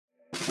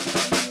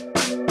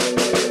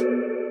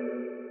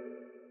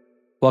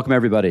Welcome,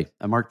 everybody.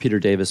 I'm Mark Peter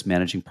Davis,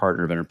 Managing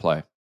Partner of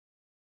Interplay.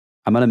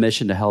 I'm on a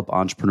mission to help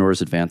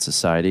entrepreneurs advance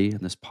society,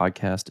 and this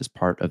podcast is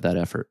part of that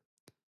effort.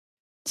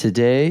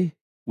 Today,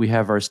 we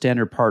have our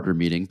standard partner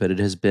meeting, but it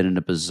has been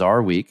a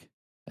bizarre week.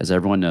 As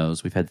everyone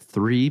knows, we've had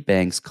 3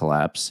 banks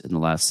collapse in the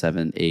last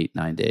 7, 8,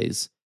 9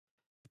 days.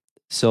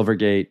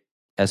 Silvergate,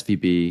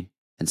 SVB,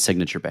 and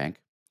Signature Bank.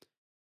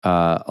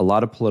 A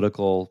lot of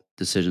political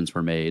decisions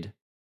were made.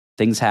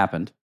 Things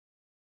happened.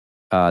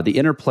 The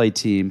Interplay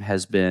team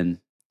has been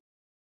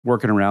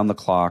working around the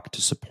clock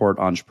to support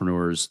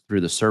entrepreneurs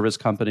through the service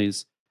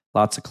companies,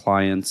 lots of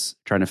clients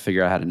trying to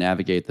figure out how to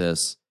navigate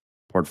this,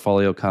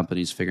 portfolio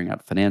companies figuring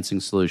out financing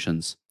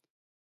solutions.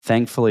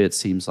 Thankfully, it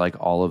seems like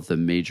all of the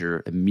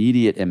major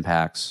immediate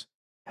impacts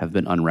have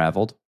been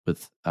unraveled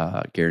with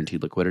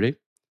guaranteed liquidity.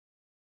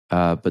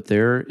 But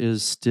there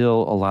is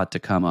still a lot to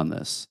come on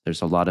this.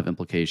 There's a lot of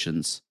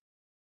implications,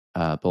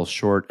 both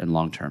short and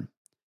long term.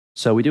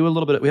 So we have a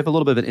little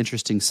bit of an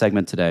interesting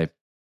segment today.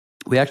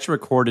 We actually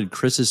recorded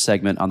Chris's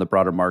segment on the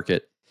broader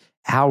market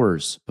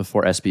hours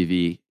before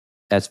SVB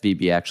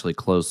actually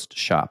closed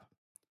shop.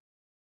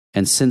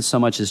 And since so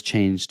much has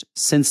changed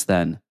since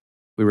then,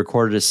 we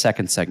recorded a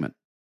second segment.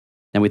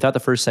 And we thought the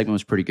first segment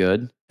was pretty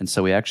good. And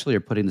so we actually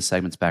are putting the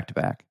segments back to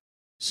back.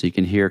 So you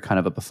can hear kind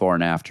of a before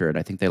and after. And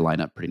I think they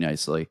line up pretty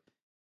nicely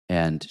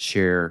and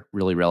share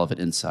really relevant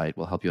insight.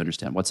 Will help you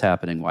understand what's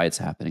happening, why it's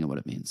happening, and what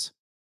it means.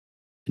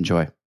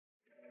 Enjoy.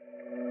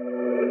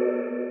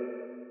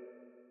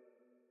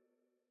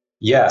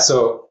 Yeah,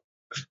 so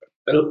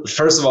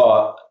first of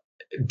all,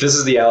 this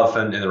is the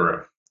elephant in the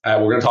room. We're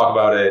going to talk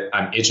about it.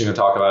 I'm itching to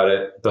talk about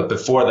it. But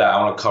before that,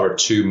 I want to cover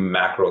 2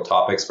 macro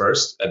topics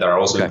first that are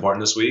also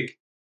important this week.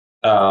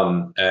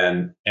 But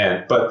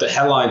the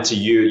headline to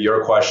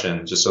your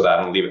question, just so that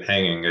I don't leave it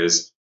hanging,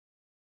 is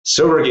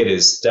Silvergate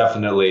is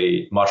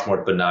definitely much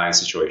more benign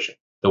situation.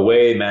 The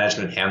way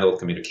management handled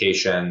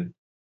communication,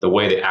 the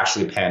way they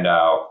actually panned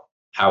out,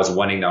 how it's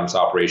winding down its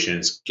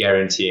operations,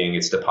 guaranteeing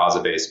its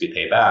deposit base to be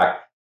paid back.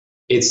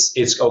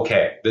 It's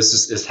okay.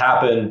 This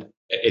happened.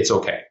 It's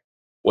okay.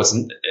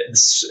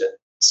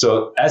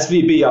 So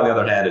SVB, on the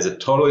other hand, is a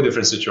totally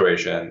different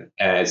situation,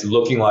 and it's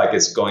looking like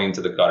it's going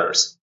into the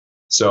gutters.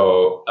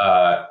 So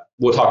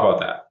we'll talk about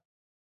that,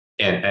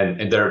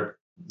 and they're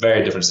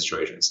very different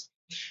situations.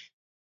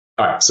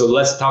 All right. So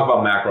let's talk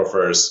about macro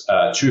first.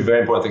 2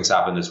 very important things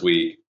happened this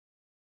week.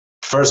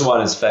 First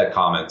one is Fed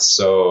comments.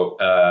 So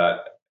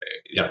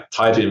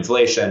tied to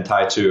inflation,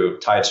 tied to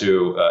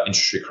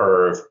interest rate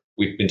curve.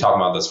 We've been talking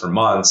about this for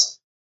months,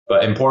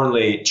 but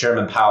importantly,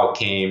 Chairman Powell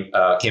came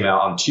out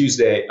on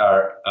Tuesday,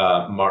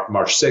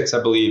 March 6th,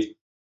 I believe,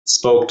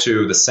 spoke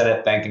to the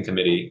Senate Banking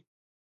Committee,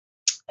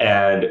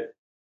 and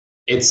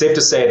it's safe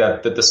to say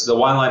that the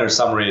one-liner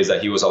summary is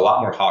that he was a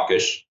lot more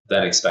hawkish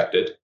than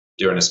expected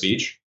during the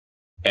speech,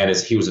 and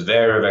he was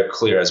very, very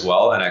clear as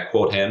well. And I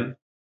quote him: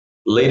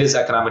 "Latest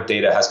economic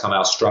data has come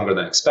out stronger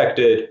than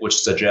expected, which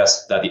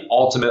suggests that the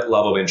ultimate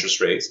level of interest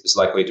rates is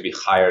likely to be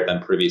higher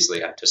than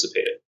previously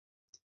anticipated."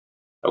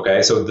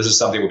 Okay, so this is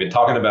something we've been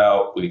talking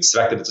about. We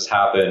expected this to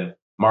happen.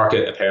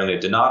 Market apparently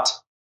did not.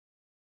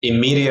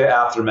 Immediate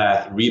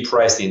aftermath,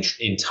 repriced the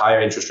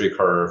entire interest rate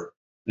curve.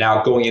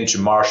 Now going into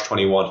March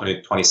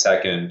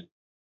 22nd,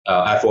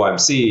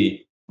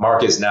 FOMC,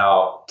 market is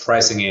now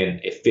pricing in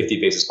a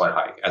 50 basis point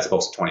hike as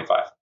opposed to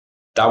 25.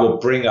 That will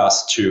bring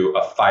us to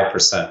a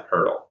 5%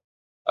 hurdle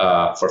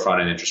for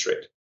front-end interest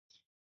rate.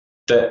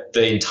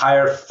 The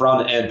entire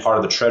front-end part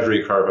of the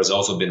Treasury curve has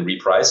also been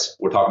repriced.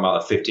 We're talking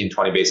about a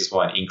 15-20 basis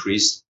point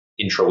increase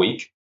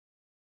intra-week.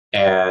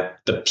 And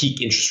the peak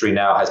interest rate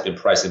now has been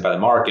priced in by the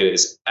market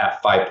is at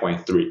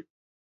 5.3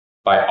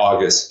 by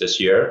August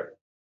this year,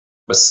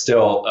 but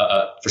still,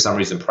 for some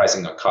reason,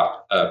 pricing a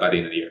cut by the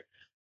end of the year.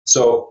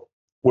 So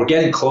we're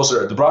getting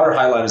closer. The broader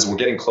highlight is we're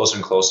getting closer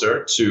and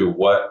closer to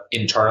what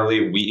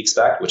internally we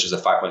expect, which is a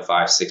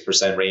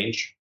 5.5-6%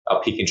 range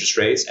of peak interest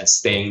rates and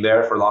staying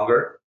there for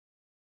longer.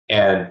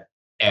 And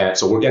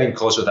so we're getting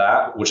closer to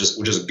that, which is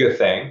a good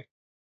thing.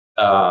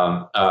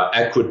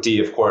 Equity,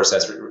 of course,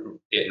 has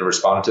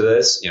responded to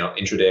this.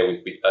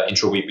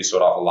 Intra-week we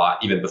sold off a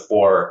lot even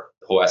before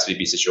the whole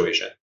SVB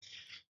situation.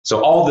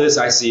 So all this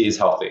I see is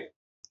healthy,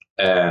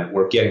 and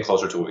we're getting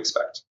closer to what we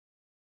expect.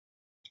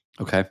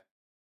 Okay.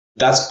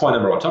 That's point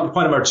number 1.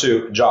 Point number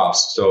 2,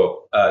 jobs.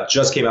 So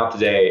just came out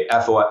today,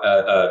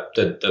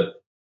 the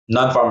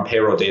non-farm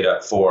payroll data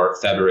for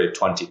February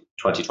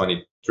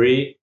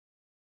 2023.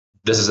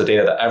 This is the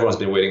data that everyone's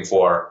been waiting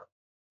for.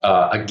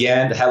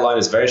 Again, the headline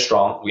is very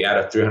strong. We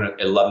added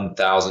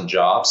 311,000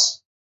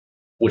 jobs,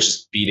 which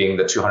is beating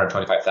the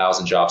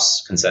 225,000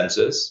 jobs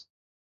consensus.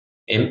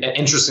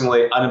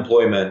 Interestingly,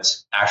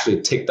 unemployment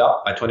actually ticked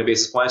up by 20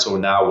 basis points. So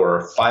now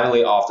we're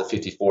finally off the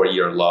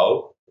 54-year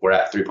low. We're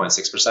at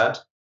 3.6%.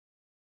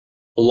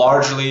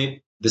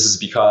 Largely, this is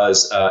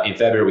because in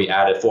February, we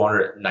added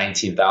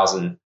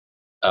 419,000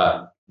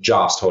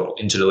 jobs total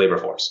into the labor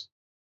force.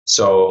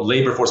 So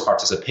labor force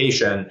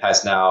participation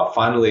has now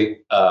finally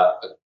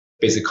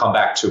basically come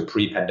back to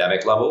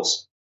pre-pandemic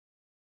levels.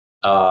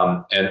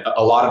 And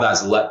a lot of that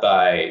is led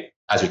by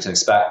as we can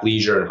expect,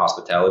 leisure and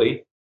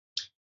hospitality,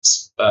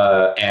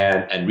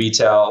 and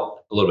retail,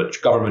 a little bit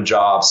of government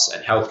jobs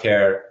and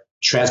healthcare.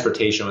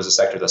 Transportation was a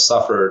sector that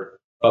suffered,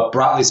 but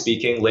broadly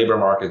speaking, labor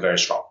market is very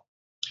strong.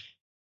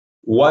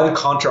 One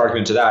counter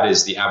argument to that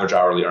is the average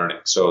hourly earning.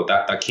 So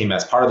that came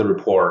as part of the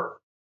report.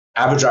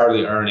 Average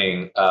hourly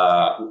earning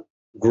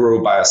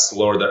grew by a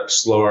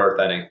slower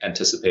than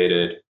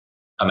anticipated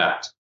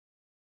amount.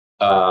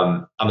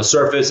 On the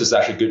surface, it's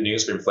actually good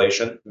news for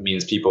inflation. It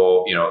means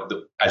people,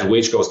 as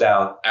wage goes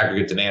down,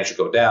 aggregate demand should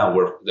go down,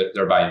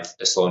 thereby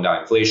slowing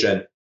down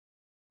inflation.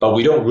 But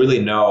we don't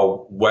really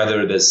know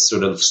whether this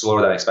sort of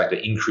slower than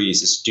expected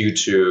increase is due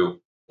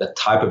to the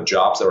type of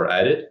jobs that were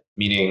added,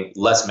 meaning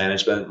less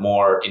management,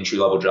 more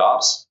entry-level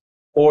jobs,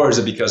 or is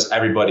it because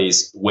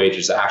everybody's wage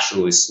is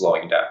actually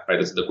slowing down, right?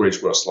 The wage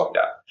growth slowing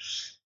down.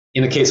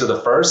 In the case of the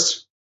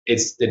first,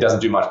 it doesn't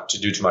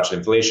do too much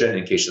inflation.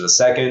 In case of the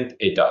second,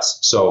 it does.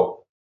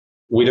 So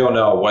we don't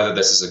know whether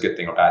this is a good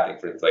thing or bad thing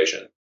for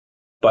inflation,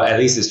 but at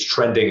least it's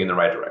trending in the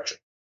right direction.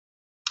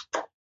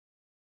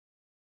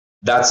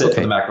 That's it for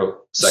the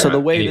macro segment. So the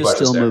wave is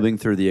still moving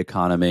through the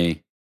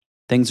economy.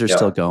 Things are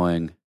still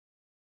going.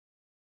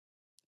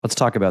 Let's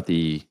talk about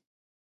the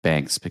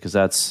banks, because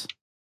that's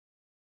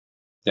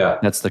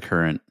the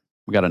current.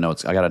 I got to know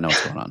what's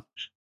going on.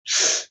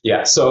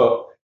 Yeah.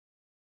 So,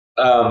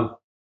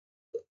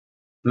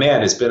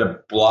 man, it's been a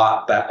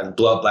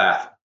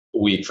bloodbath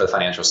week for the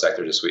financial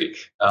sector this week.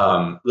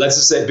 Let's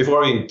just say,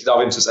 before we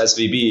delve into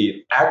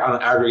SVB, on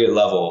an aggregate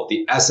level,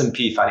 the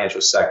S&P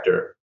financial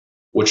sector,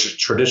 which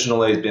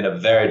traditionally has been a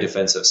very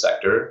defensive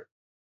sector,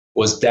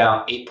 was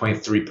down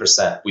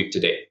 8.3% week to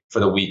date for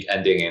the week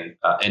ending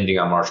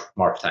on March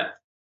 10th,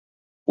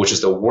 which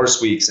is the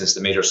worst week since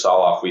the major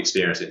sell-off we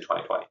experienced in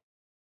 2020.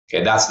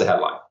 Okay, that's the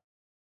headline.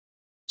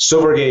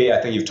 Silvergate,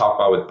 I think you've talked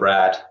about with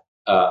Brad.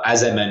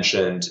 As I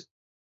mentioned,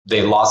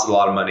 they lost a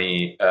lot of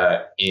money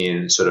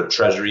in sort of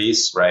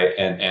treasuries, right?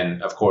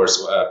 And of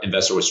course,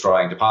 investors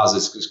withdrawing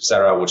deposits, et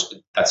cetera, which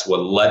that's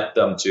what led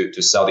them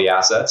to sell the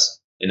assets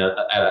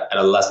at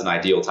a less than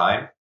ideal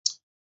time.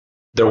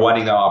 They're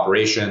winding down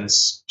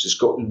operations, just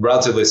go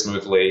relatively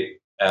smoothly.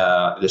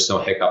 There's no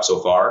hiccup so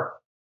far.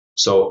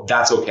 So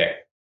that's okay.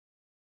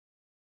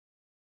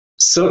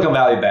 Silicon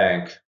Valley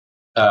Bank,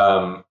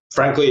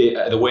 frankly,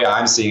 the way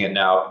I'm seeing it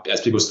now,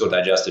 as people still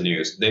digest the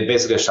news, they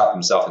basically shot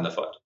themselves in the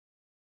foot.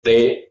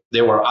 They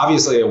were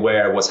obviously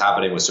aware of what's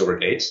happening with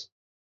Silvergate,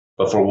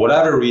 but for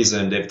whatever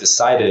reason, they've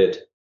decided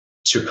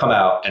to come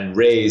out and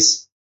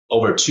raise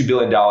over $2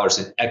 billion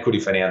in equity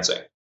financing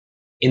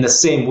in the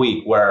same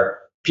week where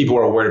people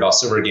were worried about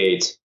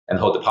Silvergate and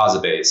the whole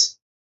deposit base.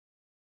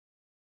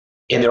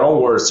 In their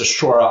own words, to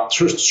shore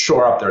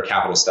up their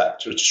capital stack,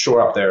 to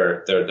shore up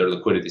their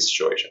liquidity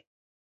situation.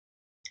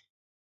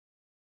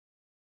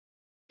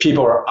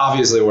 People are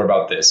obviously worried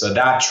about this, so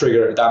that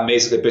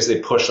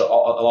basically pushed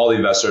all the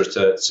investors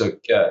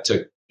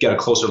to get a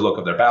closer look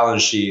at their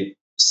balance sheet,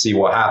 see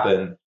what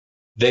happened.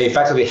 They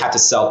effectively had to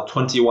sell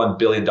 $21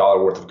 billion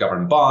worth of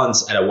government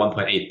bonds at a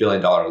 $1.8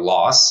 billion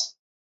loss,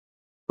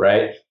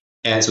 right?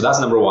 And so that's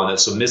number one.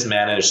 So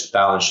mismanaged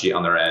balance sheet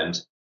on their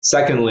end.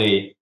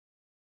 Secondly,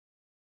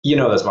 you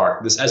know this,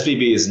 Mark, this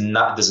SVB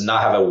does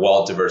not have a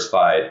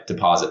well-diversified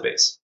deposit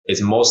base.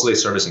 It's mostly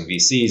servicing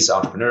VCs,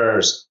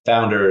 entrepreneurs,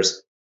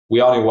 founders. We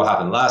all knew what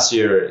happened last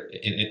year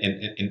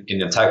in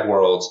the tech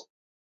world.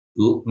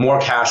 More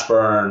cash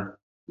burn,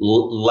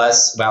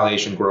 less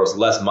valuation growth,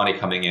 less money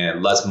coming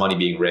in, less money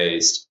being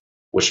raised,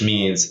 which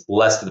means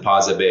less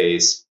deposit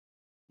base,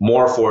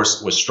 more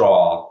forced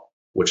withdrawal,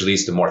 which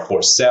leads to more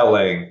forced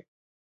selling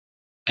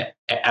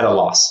at a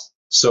loss.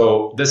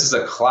 So this is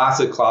a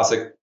classic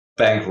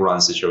bank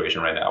run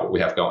situation right now we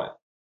have going.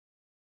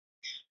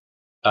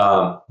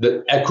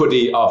 The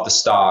equity of the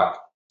stock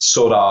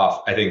sold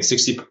off, I think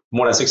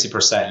more than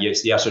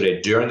 60%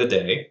 yesterday during the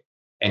day,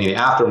 and in the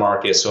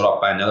aftermarket sold off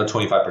by another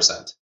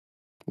 25%.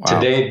 Wow.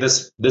 Today,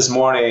 this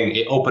morning,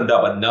 it opened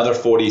up another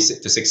 40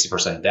 to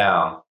 60%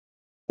 down,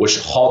 which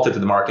halted the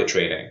market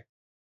trading.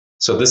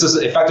 So this is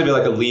effectively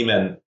like a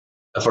Lehman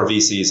for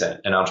VCs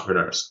and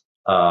entrepreneurs.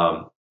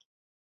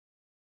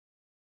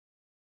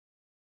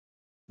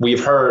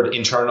 We've heard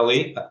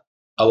internally,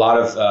 a lot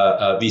of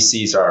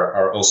VCs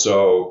are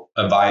also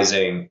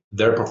advising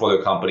their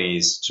portfolio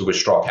companies to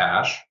withdraw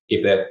cash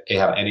if they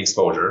have any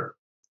exposure.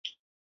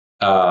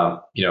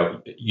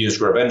 Use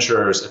Square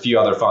Ventures, a few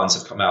other funds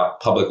have come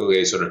out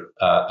publicly, sort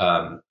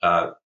of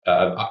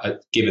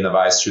giving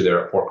advice to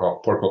their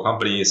portfolio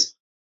companies,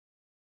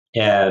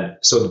 and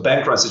so the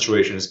bank run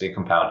situation has been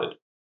compounded.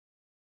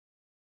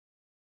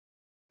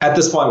 At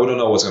this point, we don't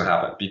know what's going to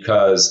happen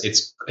because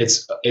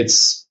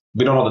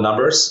we don't know the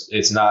numbers.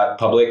 It's not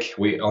public.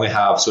 We only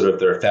have sort of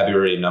their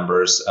February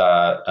numbers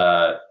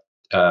and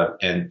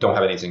don't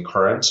have anything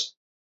current.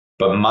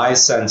 But my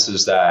sense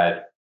is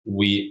that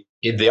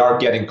they are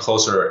getting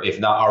closer, if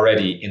not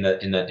already, in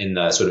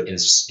the sort of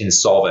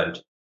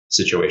insolvent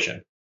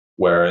situation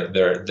where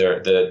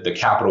the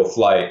capital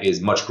flight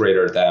is much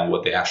greater than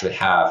what they actually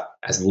have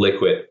as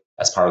liquid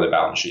as part of the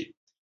balance sheet.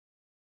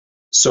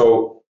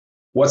 So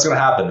what's going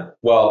to happen?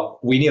 Well,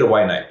 we need a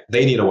white knight.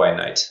 They need a white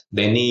knight.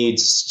 They need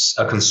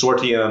a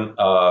consortium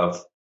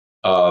of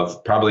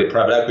probably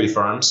private equity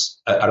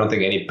firms. I don't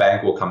think any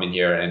bank will come in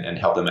here and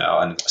help them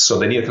out. And so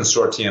they need a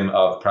consortium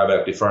of private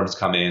equity firms to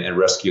come in and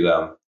rescue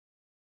them,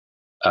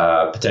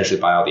 potentially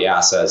buy out the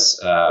assets.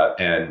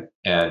 And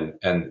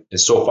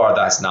so far,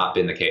 that's not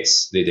been the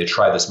case. They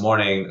tried this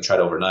morning, they tried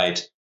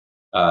overnight.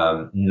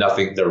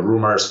 Nothing. There are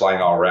rumors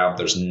flying all around.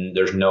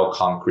 There's no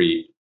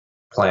concrete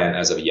plan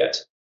as of yet,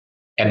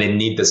 and they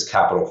need this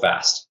capital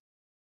fast.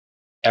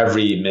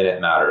 Every minute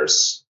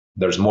matters.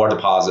 There's more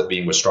deposit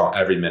being withdrawn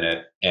every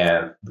minute,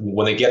 and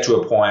when they get to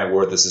a point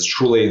where this is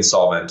truly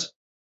insolvent,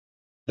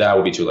 that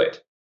will be too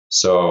late.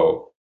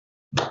 So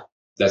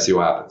let's see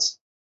what happens.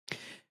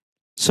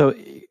 So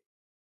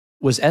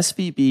was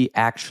SVB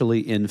actually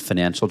in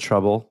financial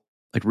trouble,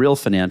 like real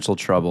financial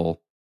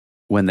trouble,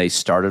 when they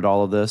started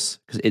all of this?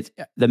 Because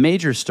the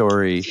major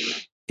story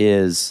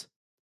is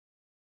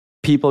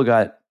people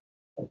got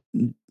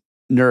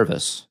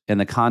nervous in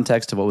the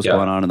context of what was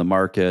going on in the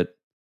market,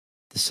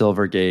 the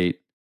Silvergate.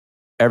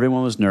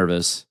 Everyone was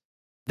nervous.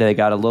 They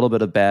got a little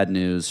bit of bad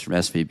news from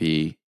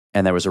SVB,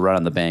 and there was a run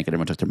on the bank, and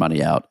everyone took their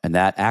money out, and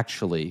that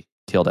actually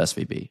killed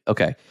SVB.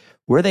 Okay.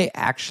 Were they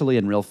actually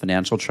in real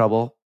financial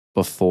trouble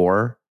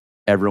before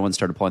everyone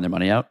started pulling their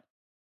money out?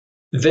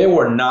 They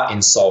were not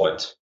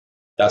insolvent.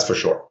 That's for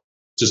sure.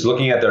 Just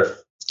looking at their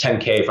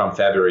 10K from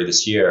February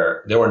this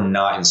year, they were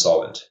not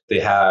insolvent. They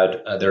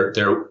had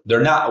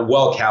they're not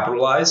well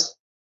capitalized,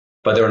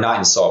 but they were not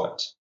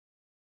insolvent.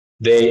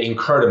 They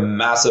incurred a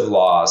massive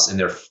loss in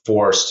their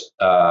forced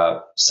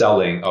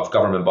selling of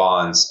government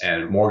bonds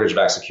and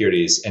mortgage-backed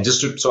securities. And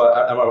so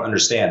I want to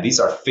understand, these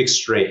are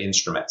fixed rate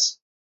instruments,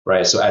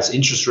 right? So as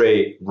interest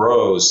rate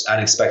rose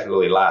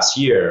unexpectedly last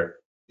year,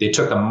 they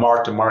took a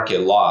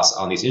mark-to-market loss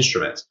on these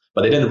instruments,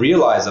 but they didn't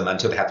realize them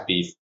until they had to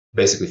be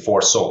basically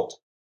forced sold,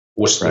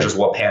 which is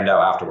what panned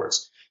out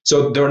afterwards.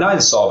 So they're not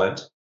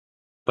insolvent,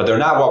 but they're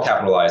not well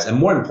capitalized. And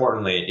more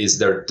importantly, is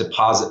their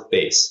deposit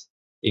base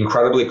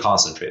incredibly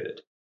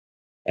concentrated.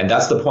 And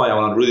that's the point I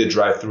want to really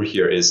drive through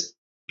here, is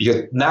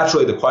because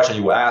naturally the question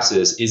you will ask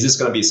is this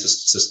going to be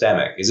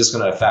systemic? Is this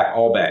going to affect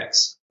all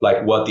banks,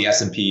 like what the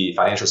S&P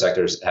financial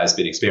sector has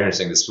been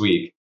experiencing this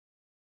week?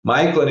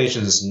 My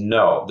inclination is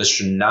no, this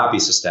should not be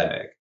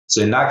systemic.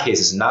 So in that case,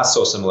 it's not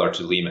so similar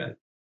to Lehman,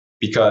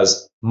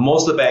 because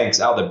most of the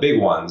banks out, the big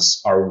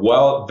ones, are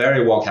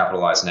very well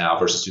capitalized now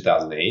versus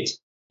 2008,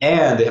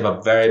 and they have a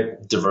very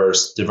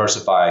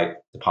diversified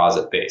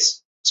deposit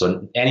base.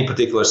 So any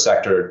particular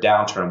sector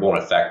downturn won't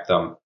affect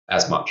them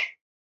as much.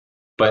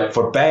 But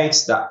for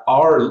banks that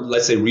are,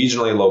 let's say,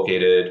 regionally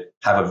located,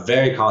 have a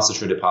very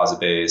concentrated deposit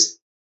base,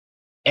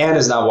 and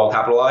is not well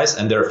capitalized,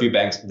 and there are a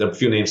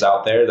few names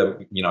out there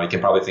that you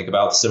can probably think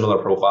about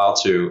similar profile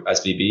to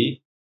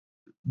SVB,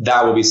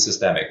 that will be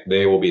systemic.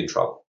 They will be in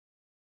trouble.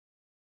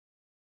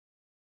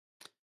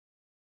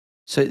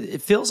 So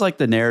it feels like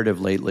the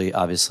narrative lately,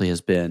 obviously, has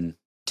been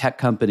tech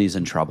companies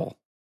in trouble.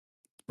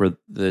 We're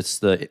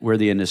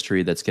the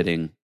industry that's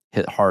getting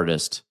hit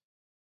hardest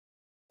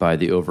by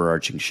the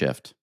overarching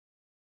shift.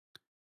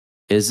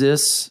 Is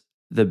this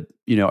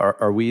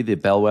are we the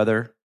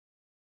bellwether,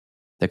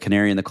 the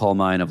canary in the coal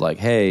mine of like,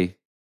 hey,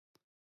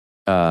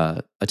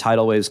 a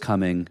tidal wave's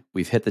coming,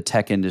 we've hit the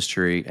tech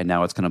industry, and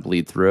now it's going to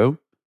bleed through?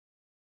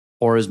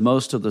 Or is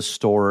most of the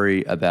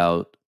story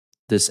about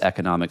this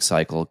economic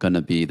cycle going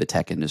to be the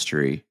tech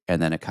industry,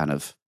 and then it kind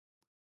of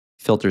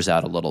filters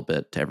out a little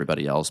bit to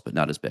everybody else, but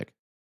not as big?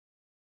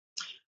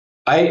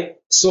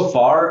 So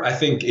far, I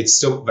think it's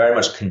still very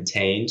much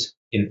contained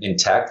in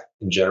tech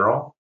in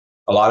general.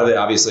 A lot of it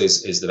obviously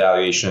is the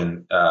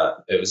valuation.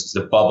 It was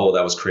the bubble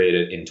that was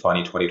created in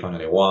 2020,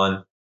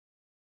 2021.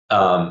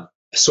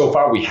 So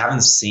far, we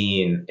haven't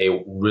seen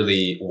a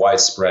really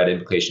widespread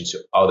implication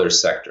to other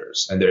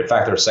sectors. And in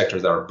fact, there are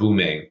sectors that are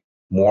booming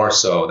more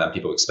so than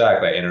people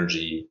expect, like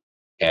energy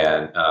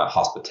and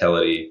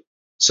hospitality.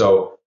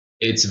 So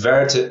it's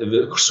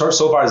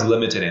so far it's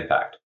limited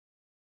impact.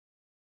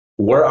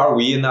 Where are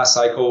we in that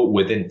cycle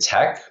within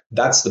tech?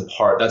 That's the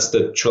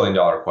 $1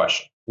 trillion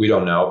question. We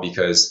don't know,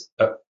 because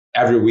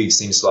every week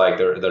seems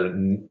like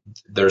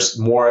there's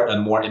more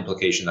and more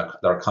implications that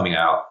are coming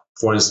out.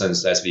 For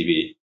instance,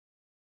 SVB.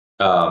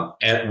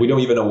 And we don't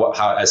even know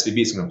how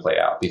SVB is going to play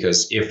out,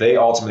 because if they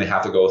ultimately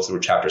have to go through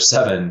Chapter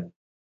 7,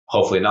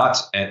 hopefully not,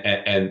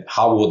 and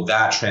how will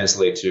that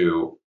translate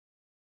to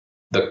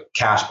the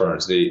cash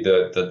burns,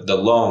 the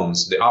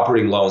loans, the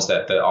operating loans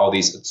that all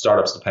these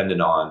startups dependent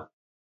on,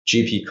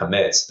 GP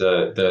commits,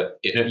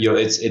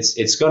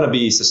 it's going to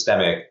be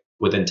systemic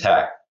within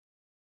tech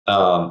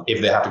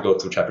if they have to go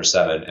through Chapter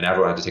 7 and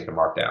everyone has to take the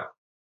mark down.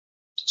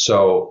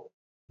 So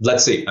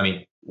let's see. I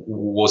mean,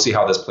 we'll see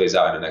how this plays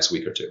out in the next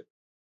week or two.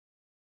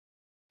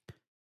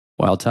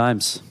 Wild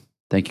times.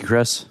 Thank you,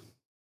 Chris. Of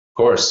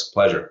course.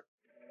 Pleasure.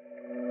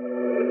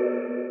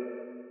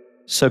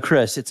 So,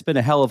 Chris, it's been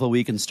a hell of a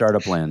week in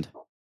startup land.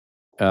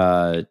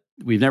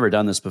 We've never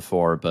done this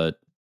before, but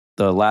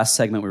the last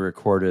segment we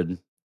recorded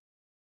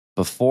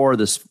before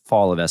this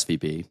fall of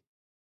SVB,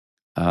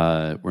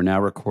 We're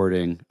now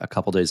recording a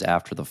couple days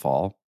after the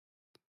fall.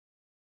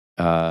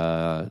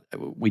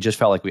 We just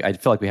felt like I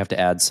feel like we have to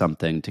add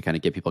something to kind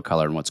of get people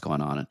color on what's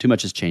going on. And too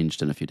much has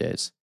changed in a few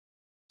days.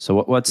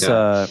 So what's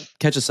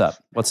catch us up?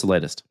 What's the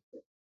latest?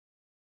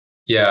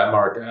 Yeah,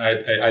 Mark,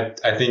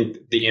 I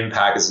think the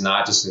impact is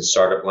not just in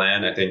startup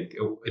land. I think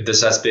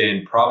this has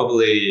been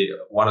probably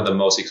one of the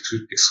most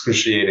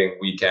excruciating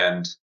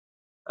weekend,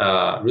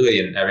 really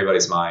in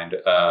everybody's mind,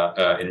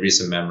 in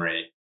recent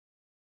memory.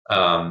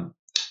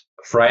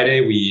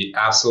 Friday, we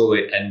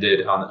absolutely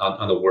ended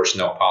on the worst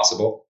note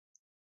possible.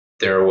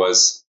 There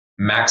was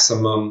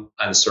maximum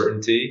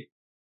uncertainty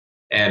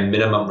and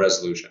minimum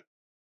resolution.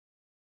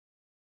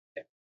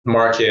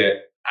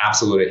 Market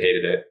absolutely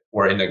hated it.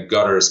 We're in the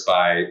gutters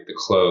by the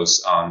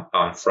close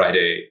on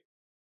Friday,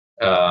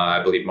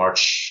 I believe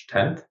March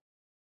 10th.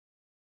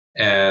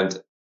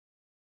 And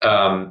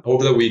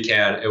over the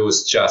weekend, it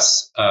was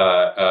just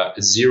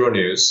zero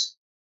news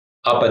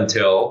up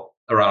until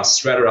right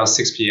around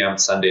 6 p.m.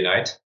 Sunday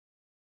night.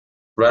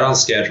 Right on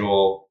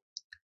schedule,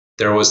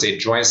 there was a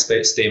joint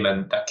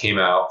statement that came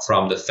out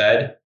from the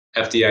Fed,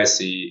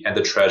 FDIC, and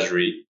the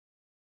Treasury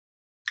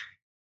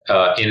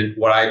in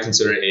what I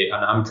consider an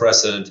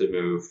unprecedented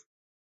move.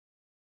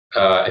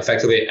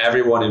 Effectively,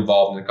 everyone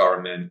involved in the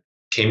government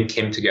came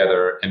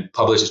together and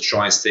published a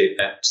joint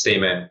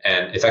statement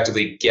and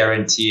effectively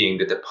guaranteeing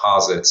the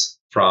deposits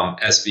from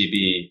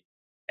SVB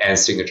and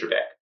Signature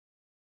Bank.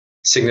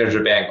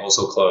 Signature Bank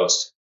also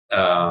closed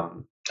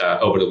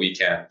over the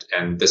weekend,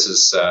 and this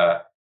is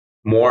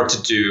more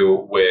to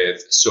do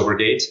with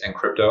Silvergate and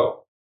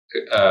crypto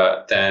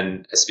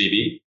than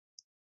SVB,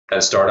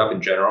 than startup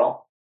in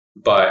general.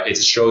 But it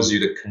shows you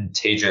the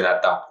contagion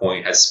at that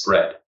point has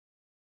spread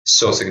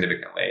so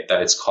significantly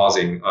that it's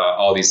causing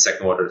all these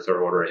second order,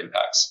 third order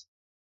impacts.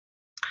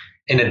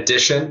 In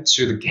addition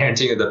to the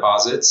guaranteeing of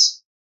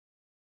deposits,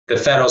 the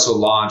Fed also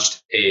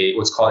launched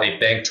what's called a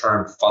bank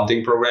term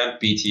funding program,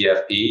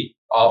 BTFP,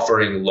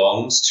 offering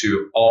loans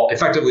to all,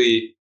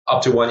 effectively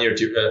up to 1 year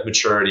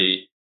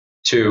maturity,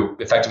 to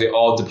effectively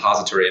all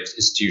depository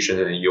institutions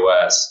in the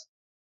U.S.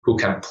 who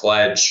can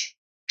pledge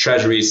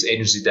treasuries,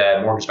 agency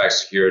debt, mortgage-backed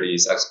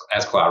securities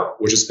as collateral,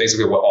 which is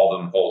basically what all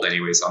of them hold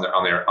anyways on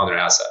their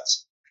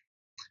assets.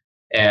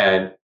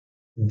 And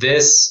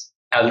this,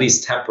 at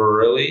least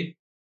temporarily,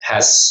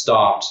 has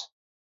stopped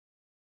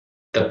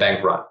the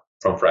bank run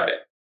from Friday.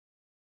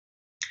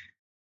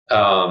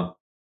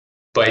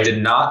 But it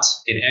did not,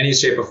 in any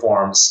shape or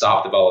form,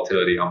 stop the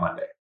volatility on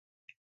Monday.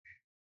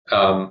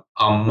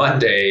 On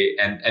Monday,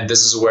 and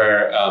this is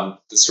where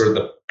the sort of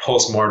the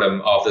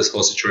post-mortem of this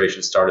whole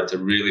situation started to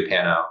really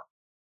pan out.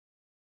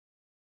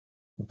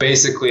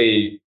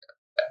 Basically,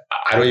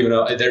 I don't even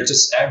know. They're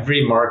just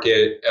every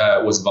market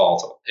was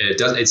volatile.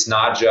 It's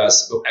not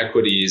just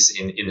equities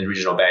in the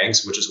regional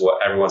banks, which is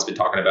what everyone's been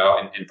talking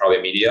about in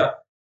probably media.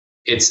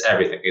 It's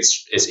everything.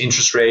 It's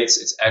interest rates.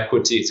 It's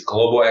equity. It's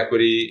global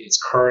equity. It's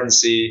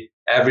currency.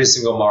 Every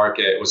single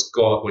market was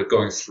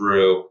going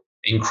through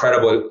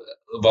incredible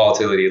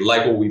volatility,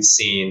 like what we've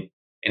seen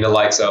in the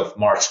likes of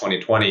March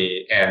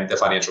 2020 and the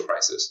financial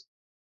crisis.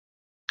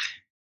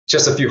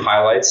 Just a few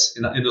highlights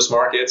in those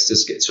markets,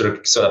 just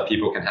so that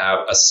people can have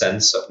a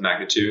sense of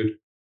magnitude.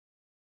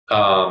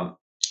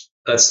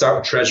 Let's start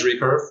with Treasury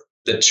curve.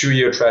 The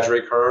 2-year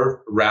Treasury curve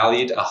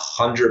rallied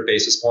 100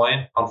 basis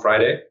points on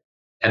Friday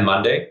and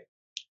Monday.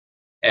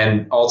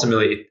 And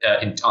ultimately,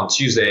 on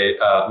Tuesday,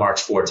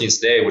 March 14th,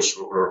 today, which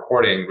we're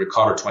recording,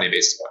 recovered 20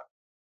 basis points.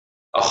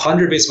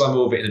 100 basis point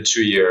move in a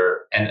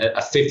 2-year and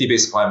a 50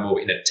 basis point move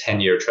in a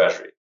 10-year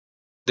Treasury.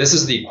 This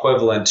is the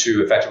equivalent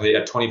to effectively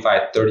a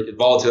 25-30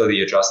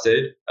 volatility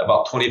adjusted,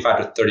 about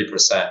 25 to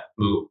 30%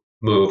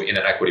 move in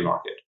an equity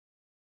market.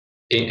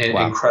 An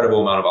wow.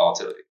 Incredible amount of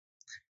volatility.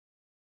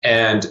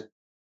 And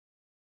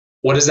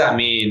what does that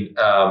mean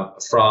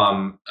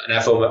from an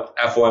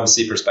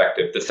FOMC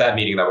perspective, the Fed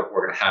meeting that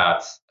we're going to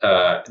have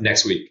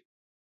next week?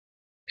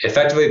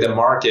 Effectively, the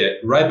market,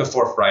 right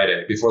before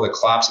Friday, before the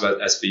collapse of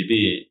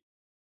SVB,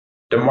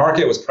 the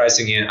market was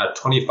pricing in a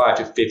 25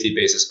 to 50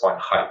 basis point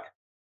hike.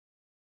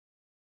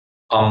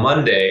 On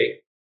Monday,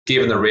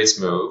 given the rates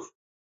move,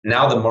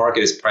 now the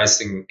market is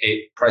pricing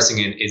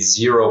in a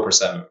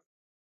 0% move.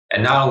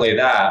 And not only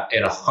that,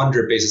 a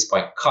 100 basis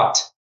point cut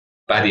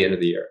by the end of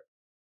the year.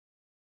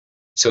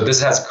 So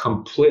this has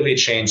completely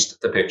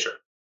changed the picture.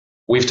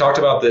 We've talked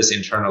about this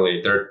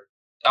internally. They're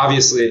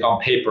obviously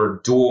on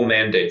paper dual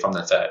mandate from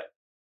the Fed: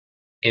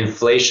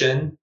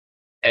 inflation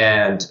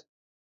and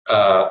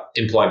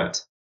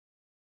employment.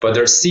 But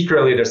there's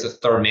a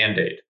third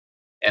mandate.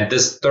 And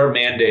this third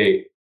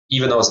mandate,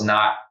 even though it's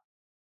not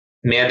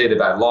mandated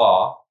by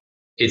law,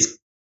 it's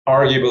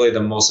arguably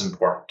the most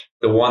important,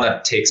 the one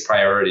that takes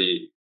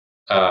priority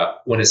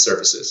when it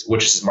surfaces,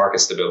 which is market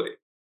stability.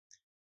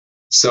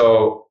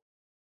 So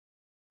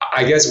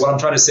I guess what I'm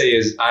trying to say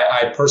is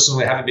I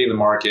personally haven't been in the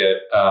market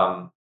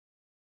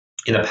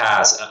in the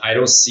past. I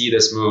don't see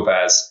this move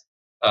as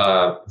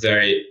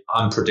very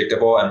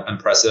unpredictable and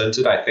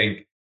unprecedented. I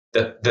think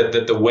that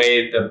the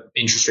way the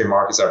interest rate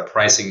markets are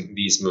pricing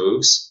these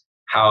moves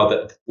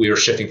how we are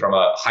shifting from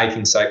a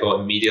hiking cycle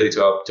immediately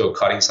to a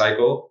cutting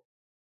cycle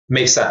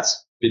makes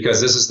sense,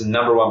 because this is the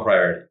number one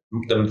priority.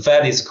 The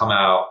Fed needs to come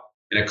out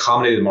and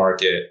accommodate the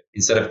market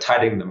instead of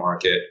tightening the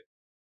market,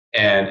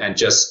 and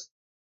just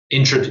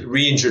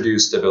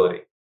reintroduce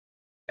stability.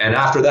 And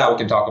after that, we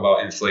can talk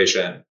about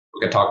inflation.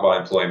 We can talk about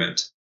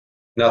employment.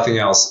 Nothing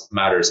else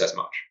matters as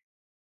much.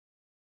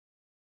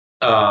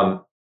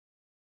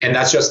 And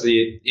that's just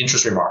the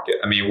interest rate market.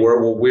 I mean,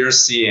 what we're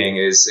seeing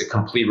is a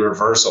complete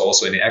reversal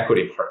also in the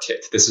equity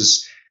market. This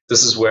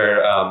is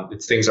where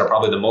things are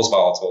probably the most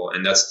volatile,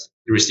 and that's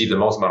receive the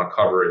most amount of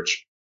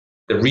coverage.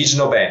 The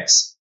regional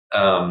banks,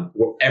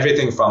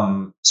 everything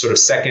from sort of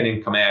second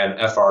in command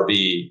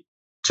FRB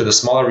to the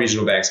smaller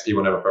regional banks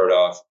people never heard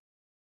of,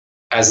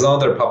 as long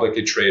as they're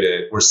publicly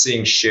traded, we're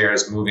seeing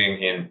shares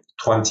moving in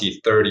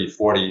 20, 30,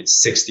 40,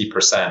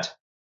 60%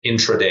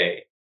 intraday,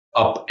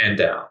 up and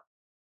down.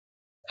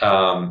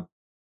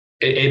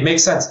 It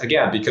makes sense,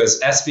 again,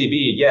 because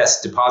SVB, yes,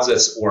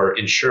 deposits were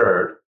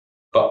insured,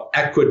 but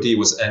equity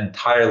was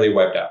entirely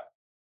wiped out.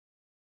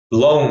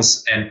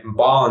 Loans and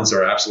bonds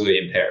are absolutely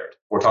impaired.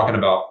 We're talking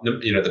about,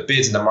 the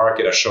bids in the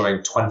market are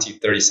showing 20,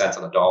 30 cents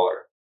on the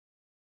dollar.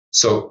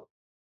 So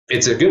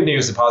it's a good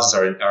news deposits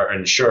are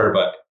insured,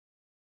 but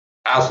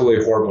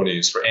absolutely horrible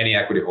news for any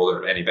equity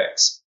holder of any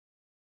banks.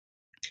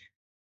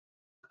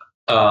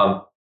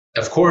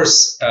 Of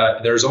course,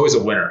 there's always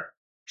a winner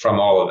from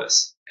all of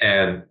this,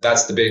 and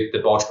that's the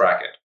bulge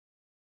bracket.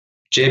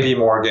 JP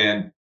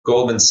Morgan,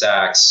 Goldman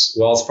Sachs,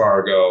 Wells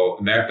Fargo,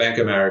 Bank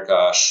of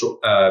America,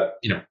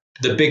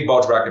 the big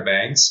bulge bracket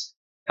banks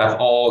have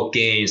all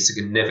gained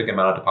significant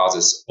amount of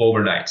deposits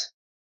overnight,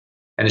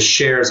 and the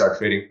shares are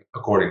trading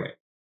accordingly.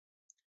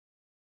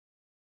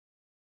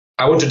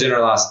 I went to dinner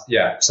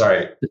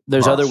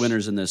There's other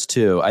winners in this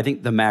too. I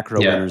think the macro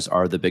winners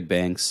are the big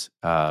banks.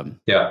 And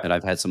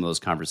I've had some of those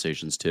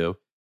conversations too.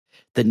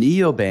 The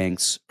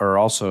neobanks are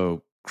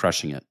also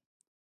crushing it,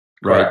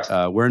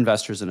 right? We're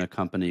investors in a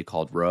company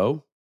called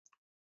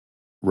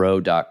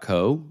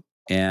Row.co,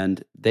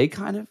 and they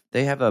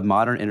have a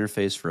modern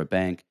interface for a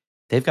bank.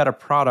 They've got a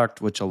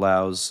product which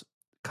allows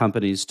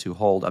companies to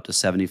hold up to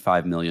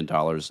 $75 million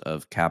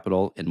of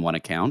capital in one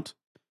account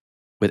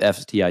with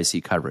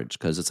FDIC coverage,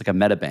 because it's like a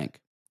meta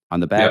bank. On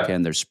the back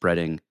end, they're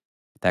spreading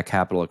that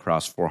capital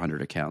across 400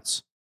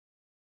 accounts.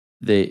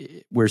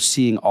 We're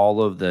seeing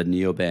all of the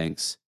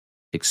neobanks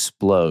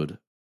explode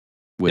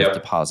with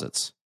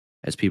deposits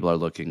as people are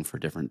looking for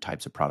different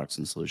types of products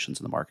and solutions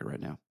in the market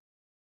right now.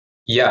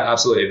 Yeah,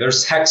 absolutely.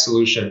 There's tech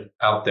solution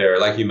out there,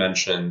 like you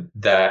mentioned,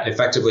 that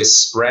effectively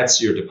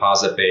spreads your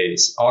deposit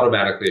base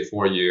automatically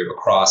for you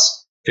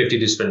across 50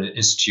 different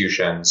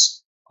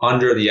institutions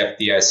under the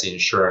FDIC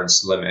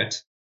insurance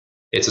limit.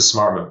 It's a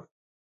smart move.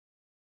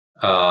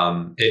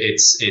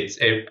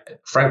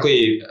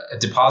 Frankly,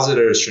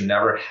 depositors should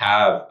never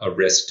have a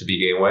risk to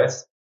begin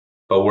with,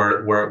 but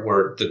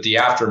the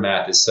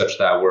aftermath is such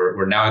that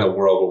we're now in a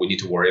world where we need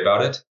to worry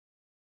about it.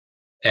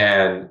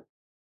 And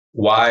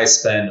why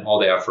spend all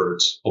the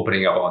effort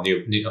opening up all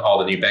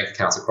the new bank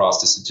accounts across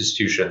this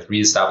institutions,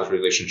 reestablish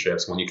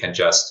relationships, when you can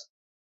just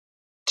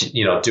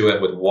do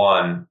it with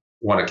one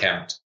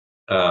account?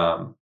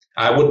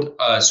 I would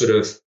sort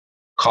of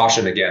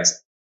caution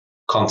against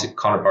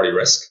counterparty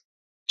risk.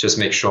 Just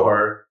make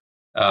sure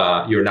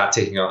you're not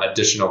taking on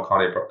additional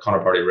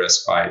counterparty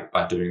risk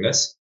by doing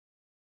this.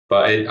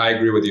 But I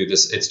agree with you.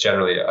 It's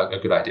generally a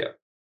good idea.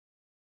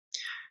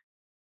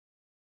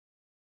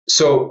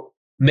 So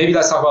maybe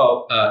let's talk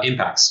about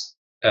impacts.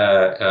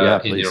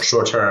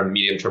 Short term,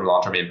 medium term,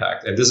 long term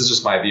impact. And this is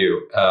just my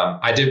view.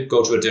 I did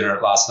go to a dinner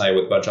last night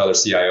with a bunch of other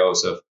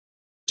CIOs of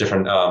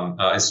different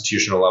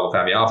institutional level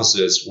family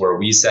offices, where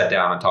we sat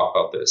down and talked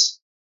about this.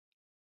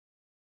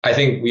 I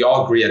think we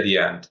all agree at the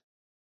end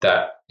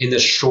that in the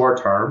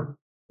short term,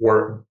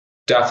 we're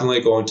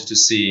definitely going to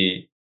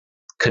see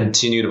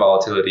continued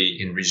volatility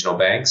in regional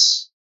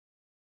banks.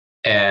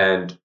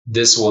 And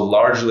this will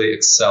largely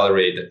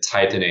accelerate the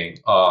tightening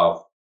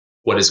of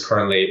what is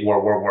currently, where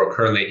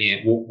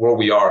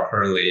we are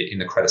currently in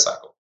the credit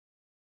cycle.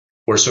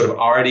 We're sort of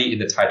already in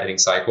the tightening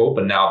cycle,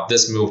 but now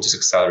this move just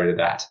accelerated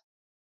that.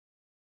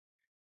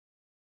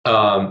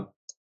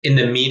 In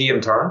the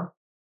medium term,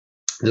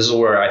 this is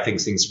where I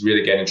think things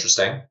really get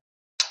interesting.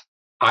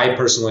 I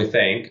personally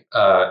think,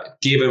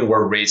 given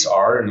where rates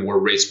are and where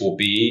rates will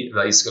be,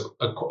 at least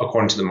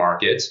according to the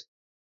market,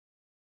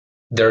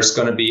 there's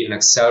going to be an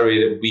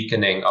accelerated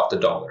weakening of the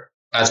dollar,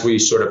 as we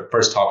sort of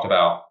first talked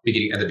about at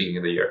the beginning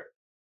of the year.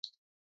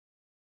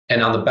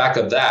 And on the back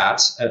of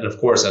that, and of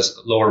course, as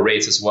lower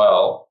rates as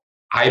well,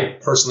 I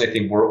personally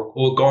think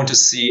we're going to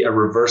see a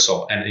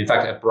reversal, and in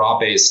fact, a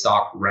broad-based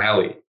stock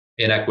rally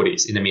in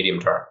equities in the medium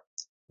term,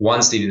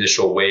 once the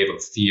initial wave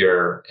of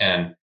fear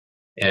and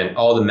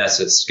all the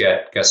messes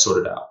get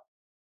sorted out.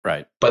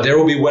 Right. But there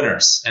will be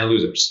winners and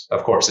losers,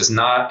 of course. When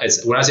I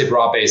say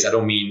broad-based, I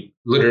don't mean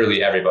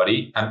literally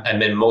everybody. I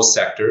mean most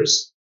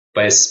sectors,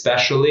 but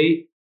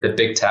especially the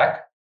big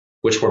tech,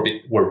 which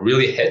were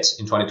really hit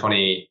in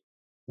 2021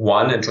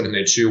 and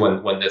 2022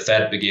 when the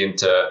Fed began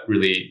to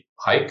really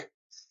hike.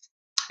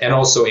 and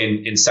also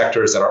in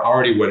sectors that are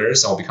already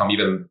winners and will become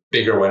even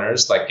bigger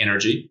winners, like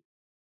energy,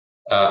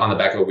 on the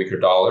back of a weaker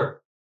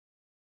dollar,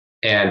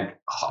 and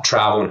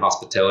travel and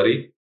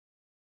hospitality.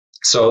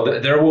 So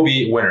there will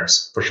be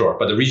winners for sure,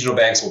 but the regional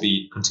banks will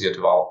continue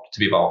to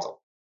be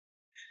volatile.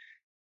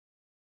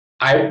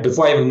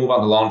 Before I even move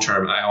on to long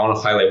term, I want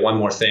to highlight one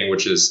more thing,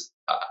 which is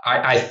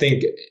I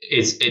think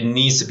it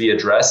needs to be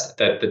addressed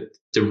that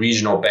the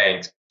regional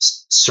banks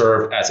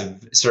serve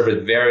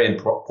a very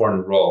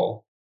important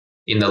role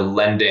in the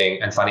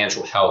lending and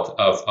financial health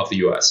of the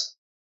U.S.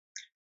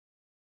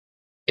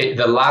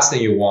 The last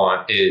thing you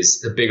want is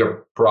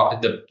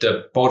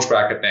the bulge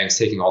bracket banks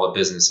taking all the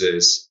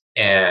businesses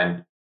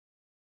and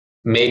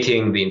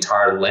making the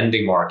entire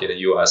lending market in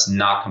the U.S.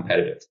 not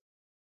competitive.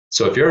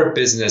 So if you're a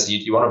business,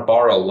 you want to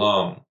borrow a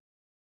loan,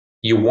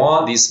 you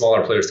want these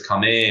smaller players to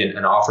come in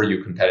and offer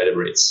you competitive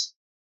rates.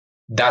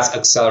 That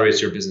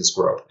accelerates your business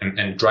growth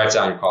and drives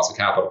down your cost of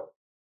capital.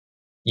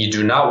 You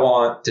do not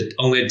want to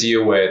only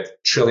deal with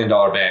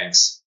trillion-dollar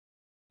banks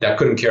that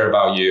couldn't care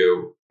about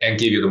you and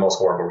give you the most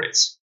horrible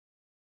rates.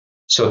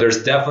 So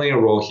there's definitely a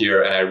role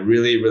here, and I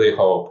really, really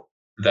hope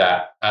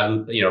that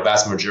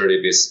vast majority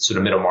of these sort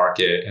of middle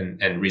market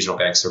and regional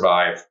banks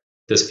survive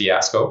this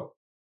fiasco.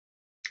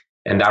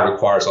 And that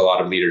requires a lot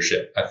of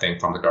leadership, I think,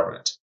 from the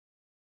government.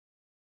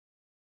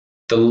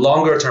 The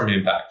longer term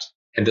impact,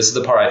 and this is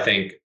the part I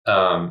think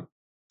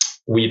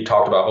we've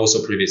talked about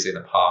also previously in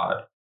the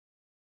pod,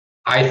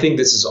 I think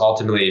this is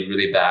ultimately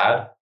really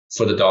bad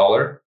for the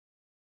dollar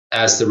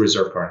as the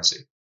reserve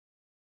currency.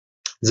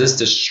 This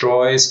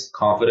destroys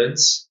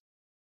confidence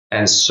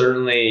and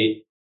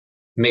certainly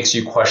makes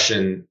you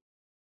question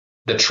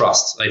the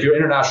trust. Like if you're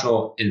an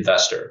international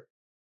investor,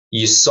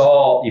 you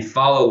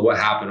followed what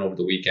happened over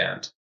the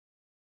weekend.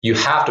 You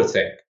have to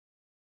think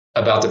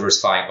about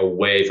diversifying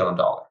away from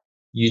the dollar.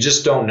 You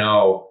just don't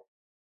know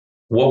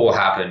what will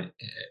happen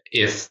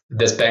if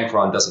this bank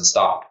run doesn't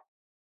stop.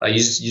 You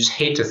just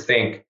hate to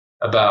think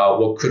about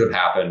what could have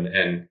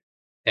happened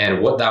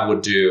and what that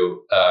would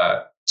do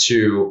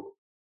to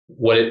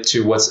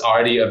what's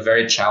already a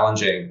very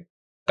challenging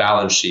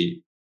balance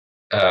sheet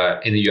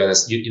in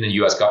the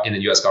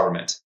U.S.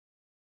 government.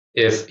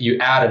 If you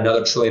add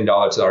another $1 trillion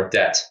to our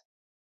debt,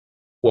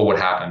 what would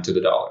happen to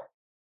the dollar?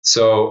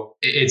 So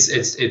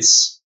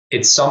it's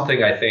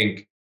something I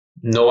think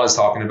no one's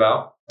talking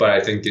about, but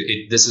I think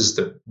this is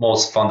the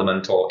most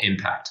fundamental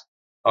impact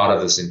out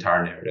of this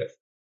entire narrative.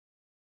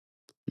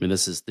 I mean,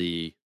 this is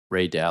the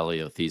Ray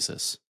Dalio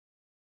thesis.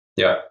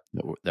 Yeah.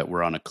 That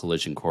we're on a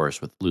collision course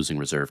with losing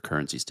reserve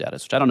currency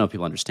status, which I don't know if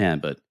people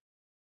understand, but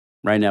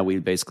right now we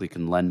basically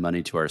can lend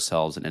money to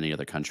ourselves in any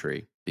other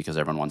country because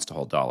everyone wants to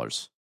hold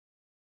dollars.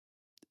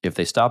 If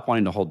they stop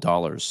wanting to hold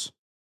dollars,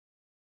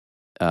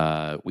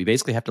 we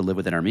basically have to live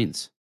within our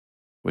means,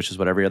 which is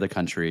what every other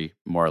country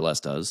more or less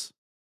does.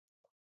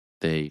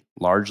 They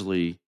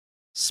largely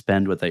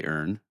spend what they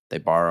earn, they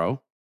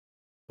borrow,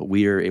 but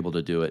we are able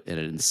to do it at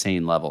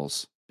insane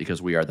levels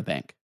because we are the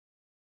bank.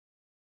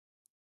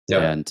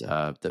 Yep. And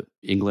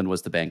England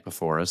was the bank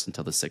before us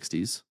until the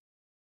 60s.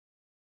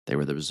 They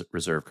were the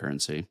reserve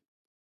currency.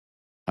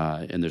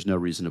 And there's no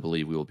reason to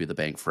believe we will be the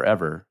bank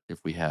forever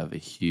if we have a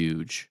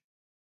huge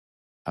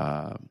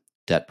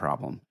debt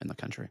problem in the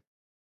country.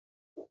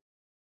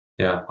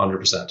 Yeah,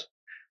 100%.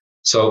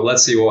 So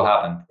let's see what will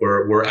happen.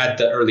 We're at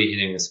the early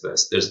innings of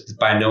this. There's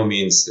by no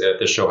means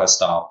the show has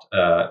stopped.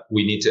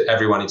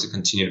 Everyone needs to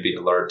continue to be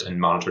alert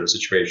and monitor the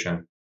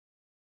situation.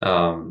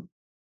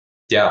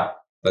 Yeah,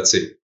 let's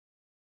see.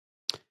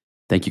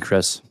 Thank you,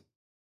 Chris.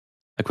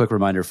 A quick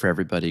reminder for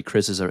everybody,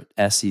 Chris is an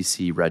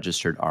SEC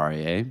registered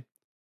RIA,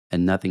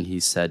 and nothing he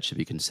said should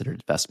be considered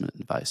investment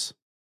advice.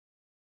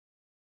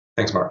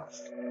 Thanks, Mark.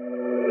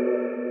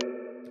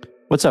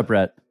 What's up,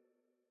 Brett?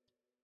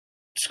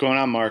 What's going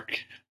on, Mark?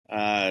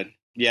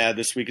 Yeah,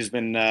 this week has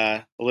been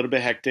a little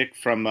bit hectic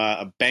from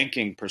a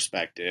banking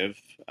perspective.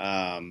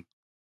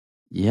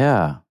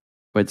 Yeah,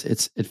 but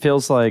it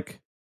feels like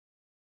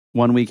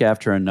one week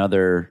after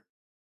another,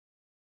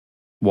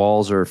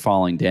 walls are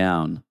falling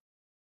down.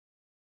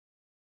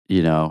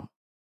 You know,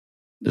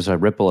 there's a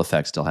ripple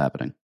effect still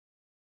happening.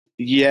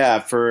 Yeah,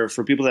 for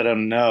people that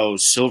don't know,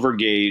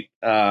 Silvergate,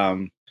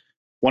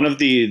 one of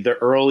the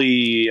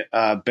early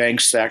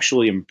banks to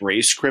actually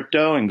embrace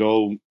crypto and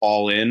go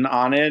all in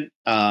on it,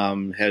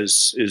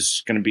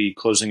 is going to be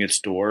closing its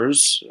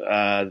doors.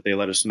 They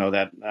let us know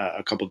that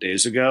a couple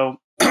days ago.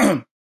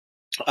 They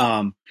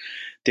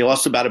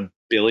lost about $1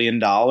 billion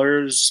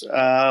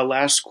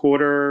last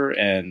quarter,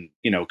 and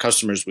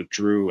customers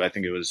withdrew. I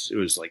think it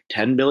was like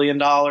 $10 billion.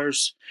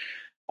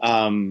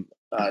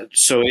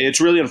 So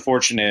it's really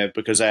unfortunate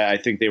because I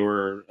think they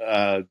were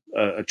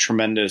a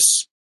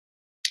tremendous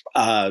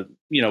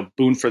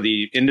boon for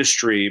the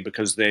industry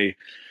because they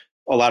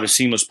allowed a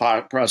seamless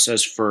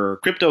process for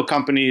crypto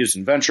companies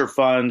and venture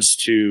funds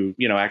to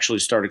actually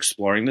start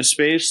exploring this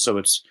space.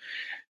 So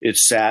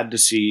it's sad to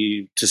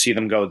see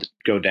them go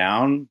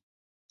down.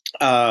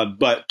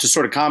 But to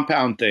sort of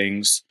compound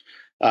things,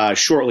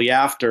 shortly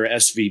after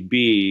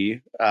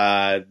SVB,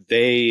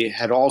 they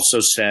had also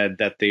said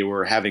that they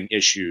were having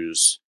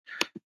issues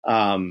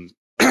um,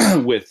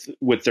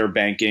 with their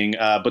banking,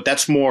 but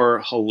that's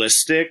more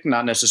holistic,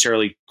 not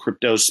necessarily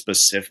crypto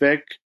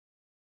specific.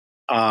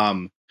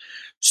 Um,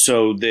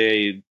 so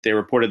they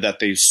reported that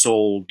they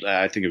sold,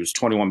 I think it was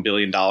 $21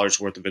 billion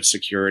worth of its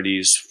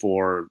securities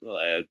for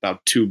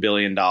about $2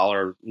 billion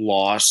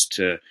loss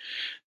to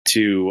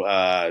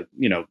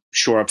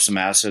shore up some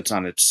assets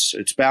on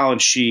its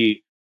balance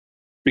sheet.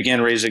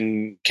 Began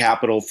raising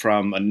capital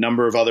from a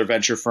number of other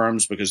venture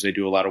firms because they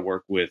do a lot of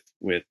work with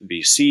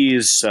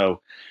VCs.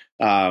 So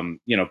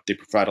they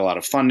provide a lot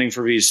of funding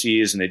for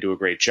VCs and they do a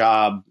great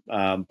job.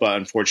 But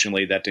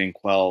unfortunately, that didn't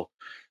quell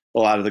a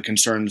lot of the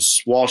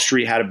concerns Wall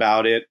Street had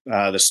about it.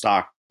 The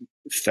stock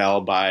fell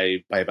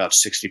by about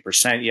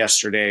 60%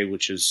 yesterday,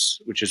 which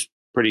is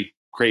pretty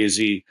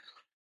crazy.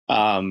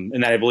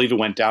 And I believe it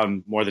went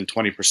down more than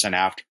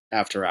 20%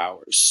 after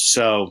hours.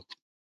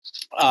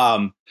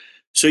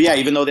 So yeah,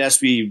 even though the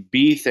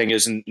SVB thing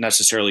isn't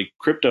necessarily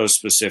crypto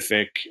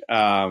specific, there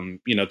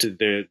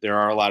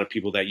are a lot of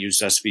people that use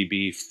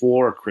SVB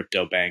for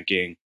crypto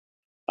banking.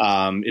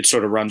 It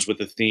sort of runs with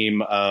the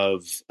theme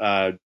of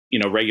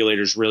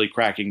regulators really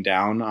cracking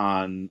down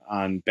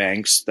on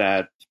banks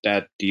that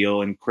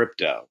deal in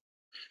crypto,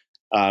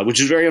 which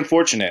is very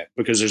unfortunate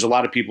because there's a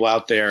lot of people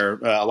out there,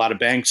 a lot of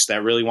banks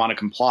that really want to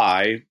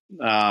comply,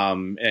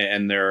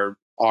 and there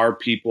are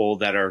people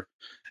that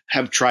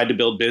have tried to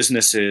build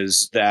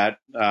businesses that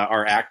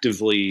are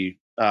actively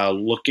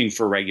looking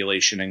for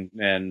regulation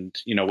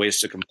and ways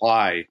to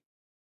comply,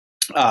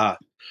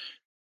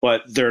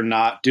 but they're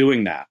not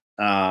doing that.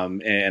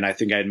 And I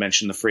think I had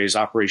mentioned the phrase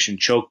Operation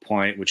Choke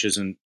Point, which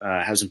hasn't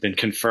been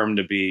confirmed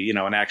to be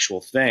an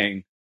actual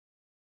thing,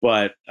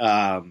 but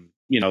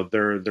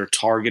they're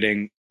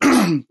targeting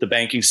the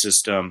banking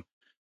system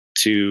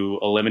to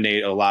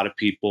eliminate a lot of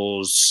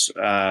people's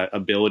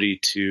ability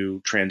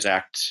to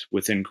transact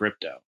within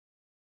crypto.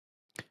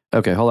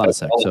 Okay, hold on a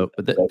sec. So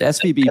the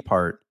SVB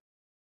part,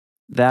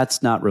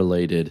 that's not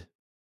related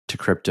to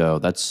crypto.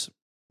 That's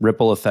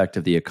ripple effect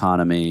of the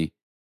economy.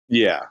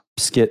 Yeah.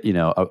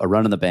 A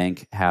run in the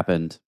bank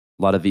happened.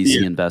 A lot of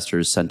VC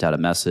investors sent out a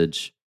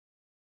message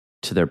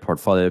to their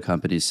portfolio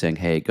companies saying,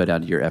 hey, go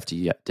down to your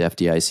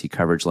FDIC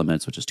coverage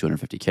limits, which is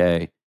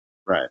 $250K.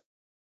 Right.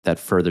 That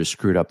further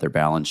screwed up their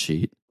balance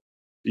sheet.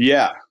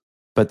 Yeah.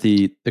 But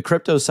the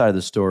crypto side of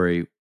the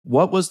story,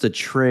 what was the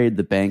trade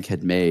the bank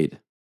had made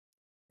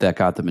that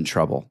got them in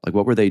trouble? Like,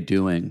 what were they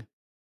doing?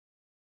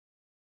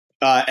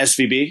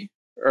 SVB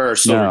or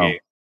Silvergate?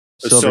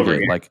 No,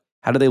 Silvergate. Like,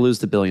 how did they lose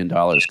the $1 billion?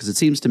 Because it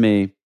seems to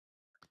me,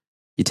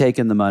 you take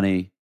in the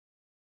money,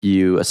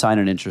 you assign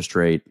an interest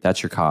rate,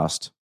 that's your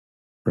cost,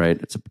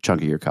 right? It's a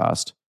chunk of your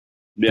cost.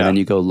 Yeah. And then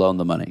you go loan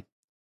the money.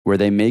 Were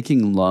they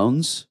making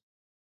loans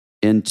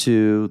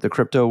into the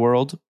crypto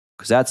world?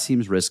 Because that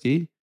seems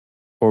risky.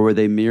 Or were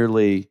they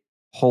merely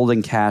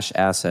holding cash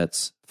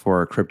assets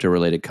for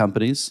crypto-related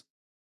companies?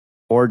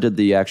 Or did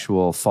the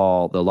actual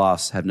fall, the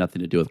loss, have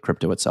nothing to do with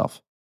crypto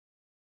itself?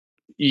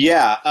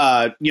 Yeah,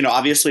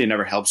 obviously it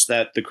never helps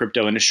that the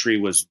crypto industry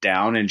was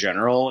down in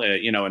general,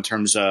 in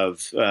terms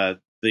of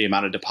the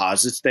amount of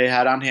deposits they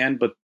had on hand.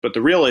 But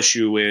the real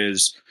issue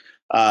is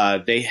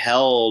they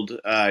held,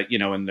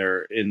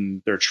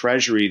 in their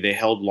treasury, they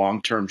held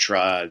long-term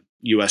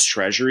U.S.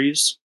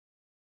 treasuries.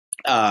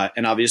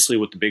 And obviously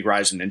with the big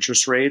rise in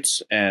interest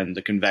rates and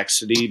the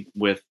convexity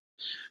with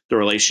the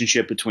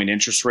relationship between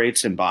interest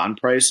rates and bond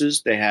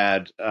prices, they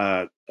had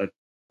a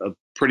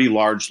pretty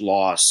large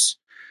loss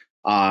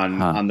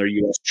on their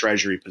U.S.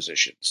 Treasury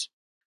positions.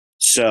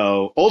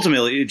 So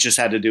ultimately, it just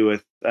had to do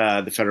with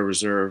the Federal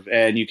Reserve,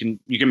 and you can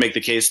make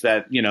the case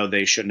that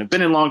they shouldn't have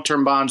been in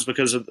long-term bonds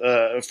because of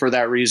for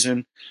that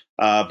reason.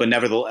 But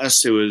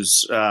nevertheless, it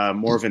was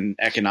more of an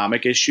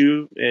economic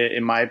issue,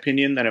 in my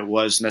opinion, than it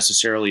was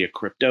necessarily a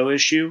crypto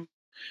issue.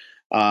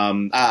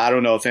 I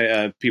don't know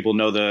if people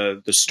know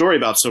the story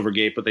about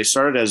Silvergate, but they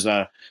started as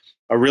a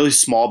really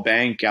small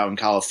bank out in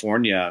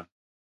California.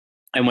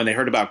 And when they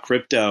heard about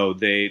crypto,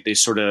 they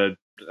sort of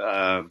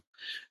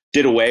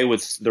did away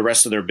with the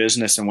rest of their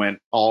business and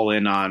went all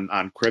in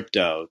on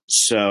crypto.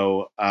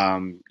 So,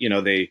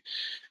 they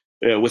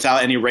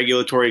without any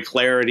regulatory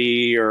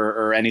clarity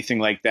or anything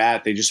like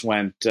that, they just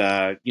went,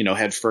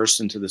 head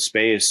first into the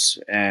space.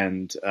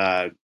 And,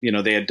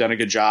 they had done a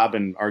good job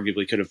and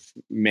arguably could have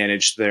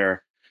managed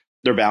their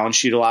balance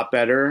sheet a lot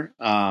better.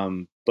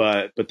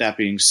 But that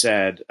being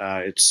said,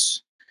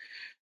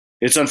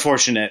 it's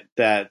unfortunate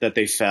that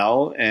they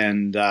fell,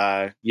 and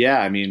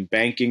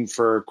banking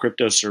for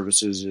crypto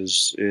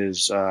services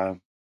is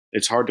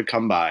it's hard to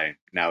come by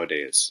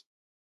nowadays.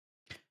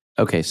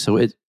 Okay,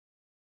 so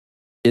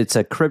it's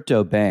a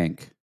crypto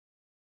bank,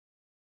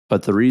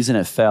 but the reason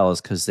it fell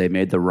is because they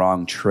made the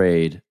wrong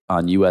trade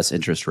on U.S.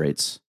 interest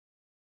rates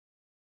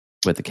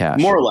with the cash.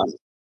 More or less,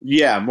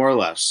 yeah, more or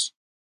less,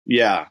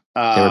 yeah.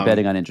 They were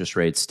betting on interest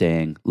rates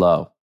staying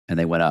low, and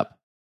they went up.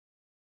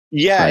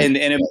 Yeah, right?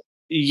 and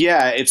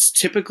Yeah, it's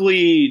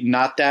typically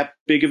not that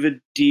big of a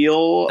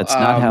deal. That's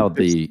not how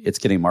it's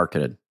getting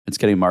marketed. It's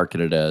getting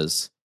marketed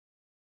as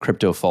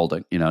crypto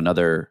folding,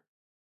 another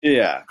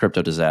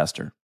crypto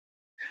disaster.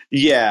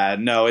 Yeah,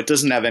 no, it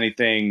doesn't have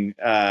anything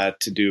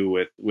to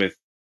do with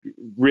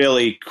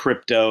really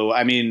crypto.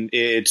 I mean,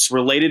 it's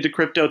related to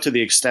crypto to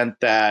the extent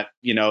that,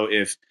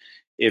 if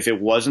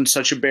it wasn't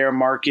such a bear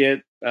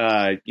market,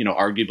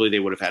 arguably they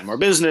would have had more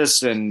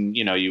business, and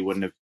you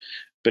wouldn't have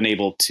been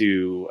able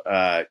to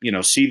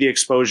see the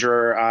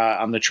exposure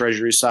on the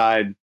treasury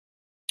side.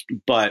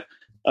 But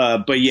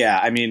yeah,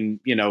 I mean,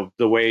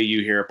 the way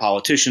you hear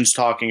politicians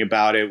talking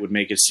about it would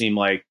make it seem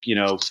like,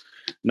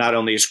 not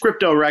only is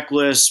crypto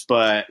reckless,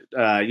 but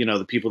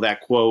the people that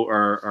quote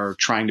are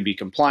trying to be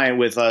compliant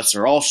with us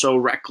are also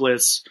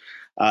reckless.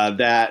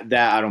 That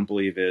I don't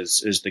believe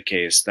is the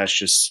case. That's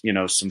just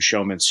some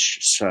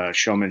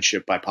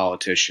showmanship by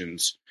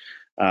politicians,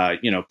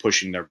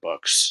 pushing their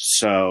books.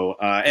 So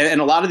and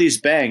a lot of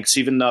these banks,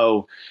 even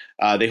though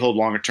they hold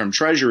longer term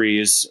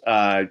treasuries,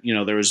 there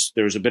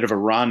was a bit of a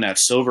run at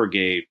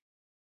Silvergate,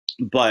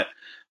 but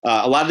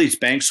a lot of these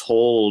banks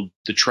hold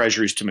the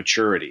treasuries to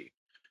maturity.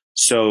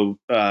 So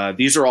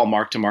these are all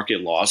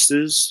mark-to-market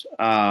losses.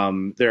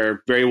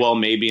 There very well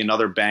may be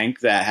another bank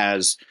that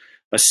has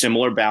a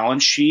similar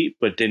balance sheet,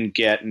 but didn't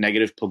get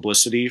negative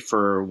publicity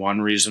for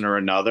one reason or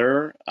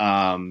another,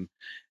 and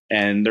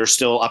they're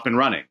still up and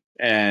running.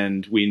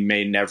 And we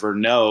may never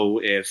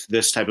know if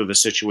this type of a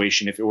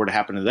situation, if it were to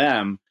happen to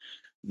them,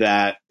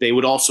 that they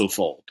would also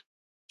fold.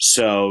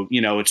 So,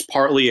 it's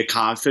partly a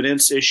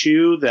confidence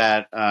issue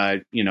that,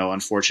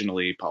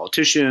 unfortunately,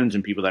 politicians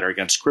and people that are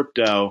against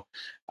crypto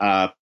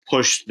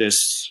push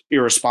this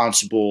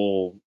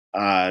irresponsible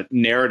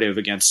narrative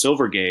against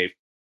Silvergate,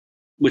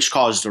 which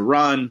caused a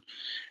run,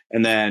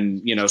 and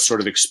then,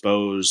 sort of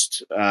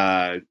exposed,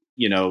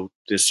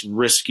 this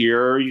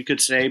riskier, you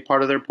could say,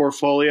 part of their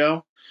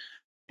portfolio.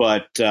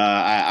 But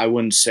I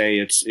wouldn't say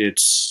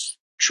it's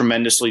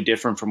tremendously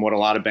different from what a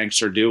lot of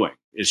banks are doing.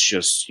 It's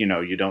just,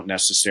 you don't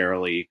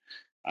necessarily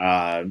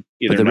either.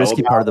 But the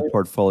risky part of the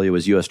portfolio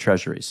is U.S.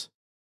 Treasuries.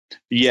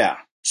 Yeah.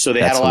 So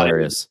That's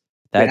hilarious.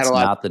 That's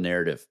not the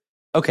narrative.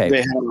 Okay.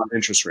 They had a lot of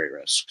interest rate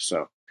risk.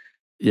 So,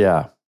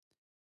 yeah.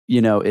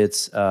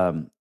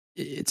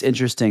 It's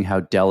interesting how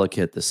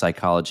delicate the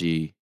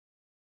psychology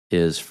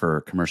is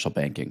for commercial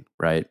banking,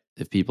 right?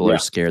 If people are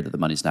scared that the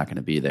money's not going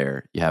to be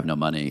there, you have no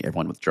money,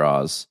 everyone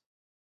withdraws,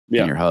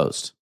 and you're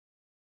host.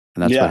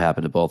 And that's what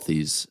happened to both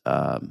these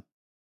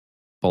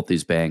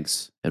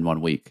banks in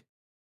 1 week.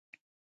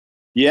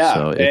 Yeah.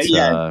 So it's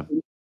a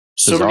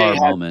bizarre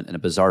moment and a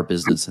bizarre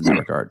business in that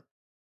regard.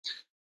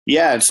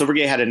 Yeah, and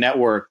Silvergate had a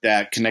network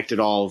that connected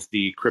all of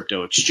the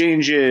crypto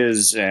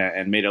exchanges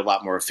and made it a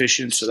lot more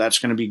efficient. So that's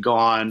going to be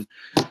gone.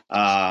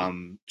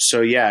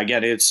 So yeah,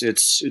 again,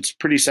 it's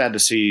pretty sad to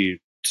see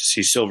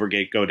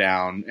Silvergate go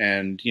down.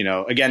 And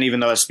again,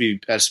 even though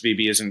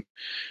SVB isn't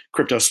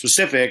crypto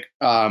specific,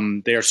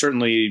 they are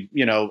certainly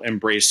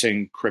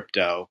embracing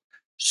crypto.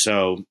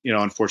 So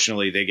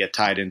unfortunately, they get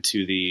tied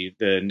into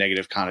the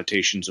negative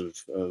connotations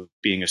of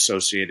being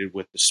associated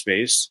with the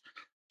space.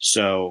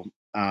 So.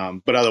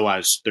 But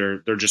otherwise,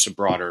 they're just a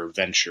broader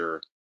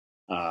venture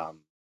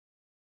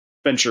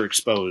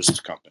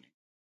exposed company.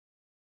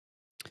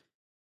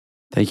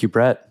 Thank you,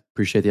 Brett.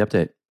 Appreciate the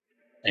update.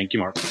 Thank you,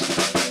 Mark.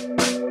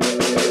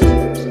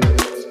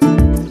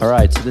 All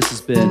right, so this has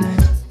been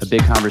a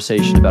big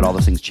conversation about all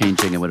the things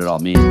changing and what it all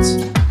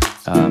means.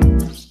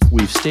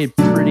 We've stayed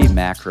pretty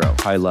macro,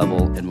 high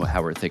level in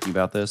how we're thinking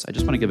about this. I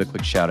just want to give a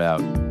quick shout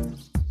out.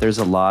 There's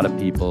a lot of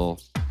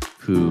people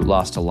who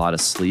lost a lot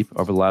of sleep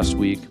over the last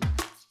week.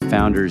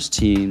 Founders,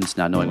 teams,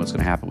 not knowing what's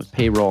going to happen with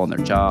payroll and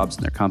their jobs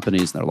and their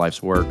companies and their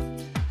life's work.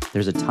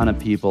 There's a ton of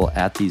people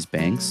at these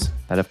banks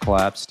that have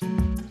collapsed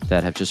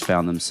that have just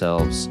found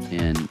themselves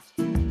in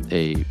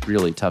a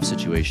really tough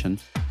situation.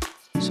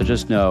 So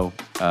just know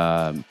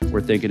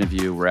we're thinking of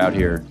you. We're out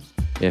here.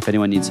 If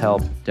anyone needs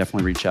help,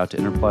 definitely reach out to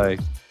Interplay.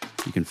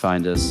 You can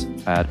find us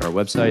at our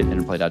website,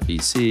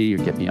 interplay.vc,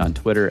 or get me on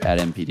Twitter at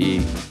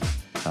MPD.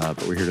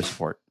 But we're here to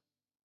support.